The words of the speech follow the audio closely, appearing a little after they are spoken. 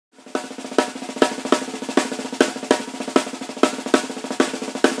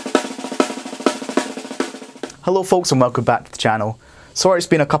Hello folks and welcome back to the channel. Sorry it's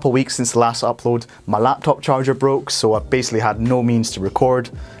been a couple weeks since the last upload. My laptop charger broke, so I've basically had no means to record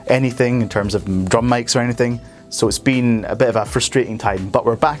anything in terms of drum mics or anything. So it's been a bit of a frustrating time, but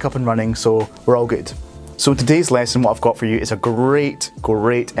we're back up and running, so we're all good. So in today's lesson, what I've got for you is a great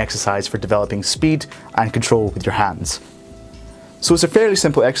exercise for developing speed and control with your hands. So it's a fairly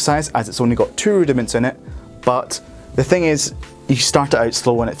simple exercise as it's only got 2 rudiments in it, but the thing is, you start it out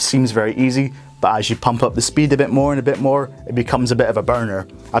slow and it seems very easy, but as you pump up the speed a bit more, it becomes a bit of a burner.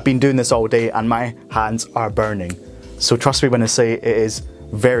 I've been doing this all day and my hands are burning. So trust me when I say it is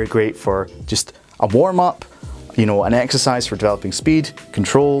very great for just a warm-up, you know, an exercise for developing speed,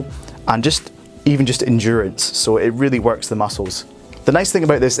 control, and even just endurance. So it really works the muscles. The nice thing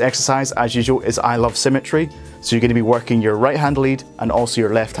about this exercise, as usual, is I love symmetry. So you're going to be working your right hand lead and also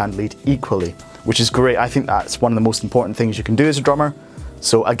your left hand lead equally, which is great. I think that's one of the most important things you can do as a drummer.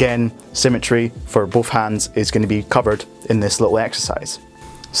 So again, symmetry for both hands is going to be covered in this little exercise.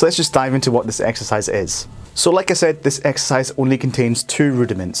 So let's just dive into what this exercise is. So like I said, this exercise only contains 2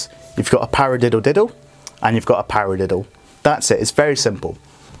 rudiments. You've got a paradiddle-diddle and you've got a paradiddle. That's it, it's very simple.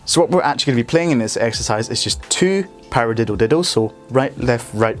 So what we're actually going to be playing in this exercise is just 2 paradiddle-diddles. So right,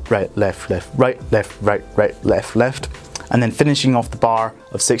 left, right, left, right, left, left. And then finishing off the bar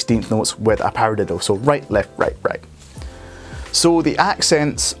of 16th notes with a paradiddle. So right, left, right. So the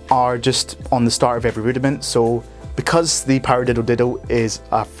accents are just on the start of every rudiment. So because the paradiddle-diddle is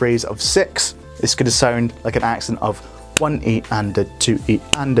a phrase of 6, it's going to sound like an accent of 1E and a 2E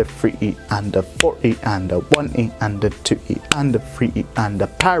and a 3E and a 4E and a 1E and a 2E and a 3E and a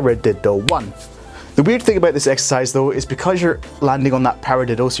paradiddle 1. The weird thing about this exercise though is because you're landing on that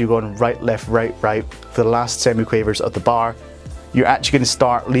paradiddle, so you're going right, left, right for the last semiquavers of the bar, you're actually going to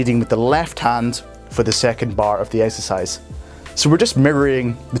start leading with the left hand for the second bar of the exercise. So we're just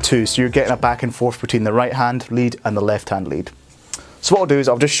mirroring the two, so you're getting a back and forth between the right hand lead and the left hand lead. So what I'll do is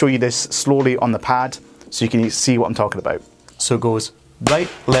I'll just show you this slowly on the pad so you can see what I'm talking about. So it goes right,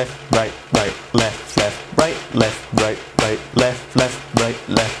 left, right, left, right, left, right,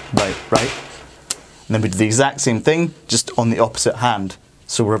 right. And then we do the exact same thing, just on the opposite hand.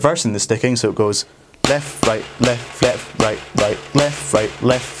 So we're reversing the sticking, so it goes left, right, left, right, left, right,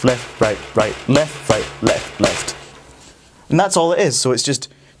 left. And that's all it is. So it's just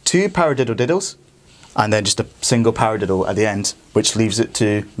 2 paradiddle-diddles and then just a single paradiddle at the end, which leaves it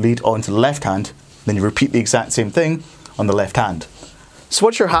to lead on to the left hand. Then you repeat the exact same thing on the left hand. So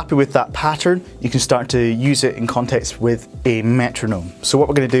once you're happy with that pattern, you can start to use it in context with a metronome. So what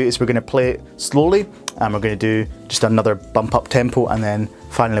we're going to do is we're going to play it slowly and we're going to do just another bump up tempo, and then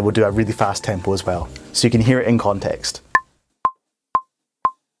finally we'll do a really fast tempo as well, so you can hear it in context.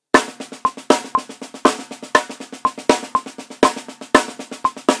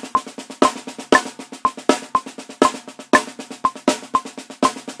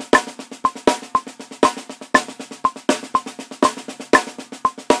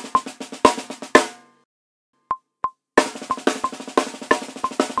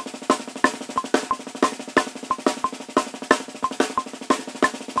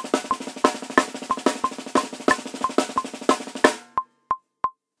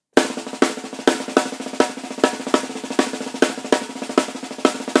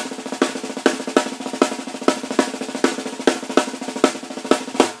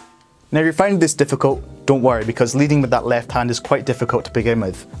 Now if you're finding this difficult, don't worry, because leading with that left hand is quite difficult to begin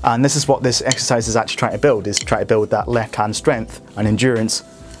with. And this is what this exercise is actually trying to build, is try to build that left hand strength and endurance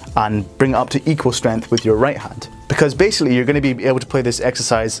and bring it up to equal strength with your right hand. Because basically you're going to be able to play this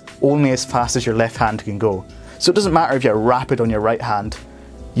exercise only as fast as your left hand can go. So it doesn't matter if you're rapid on your right hand,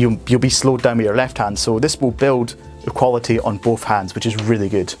 you'll be slowed down with your left hand. So this will build equality on both hands, which is really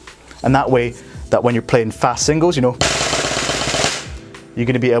good. And that way, that when you're playing fast singles, you know, you're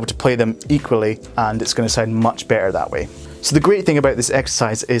going to be able to play them equally and it's going to sound much better that way. So the great thing about this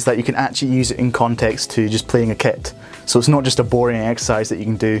exercise is that you can actually use it in context to just playing a kit. So it's not just a boring exercise that you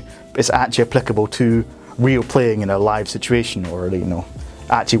can do, it's actually applicable to real playing in a live situation, or, you know,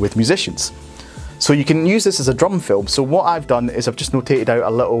 actually with musicians. So you can use this as a drum fill. So what I've done is I've just notated out a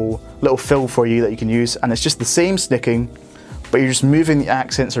little fill for you that you can use, and it's just the same sticking, but you're just moving the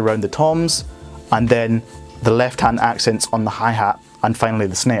accents around the toms and then the left hand accents on the hi-hat and finally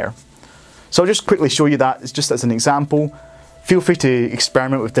the snare. So I'll just quickly show you that, it's just as an example. Feel free to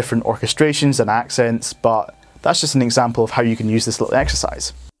experiment with different orchestrations and accents, but that's just an example of how you can use this little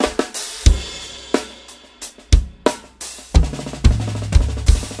exercise.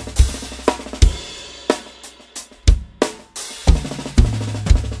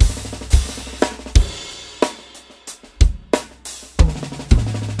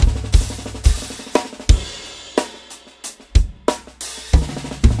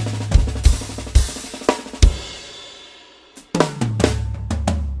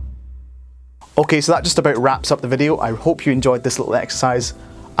 Okay, so that just about wraps up the video. I hope you enjoyed this little exercise,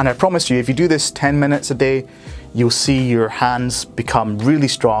 and I promise you, if you do this 10 minutes a day, you'll see your hands become really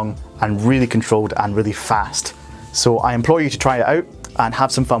strong and really controlled and really fast. So I implore you to try it out and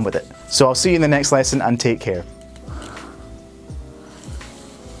have some fun with it. So I'll see you in the next lesson, and take care.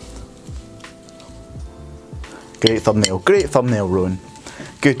 Great thumbnail, Rowan.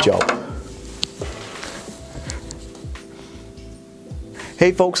 Good job.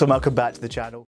 Hey folks, and welcome back to the channel.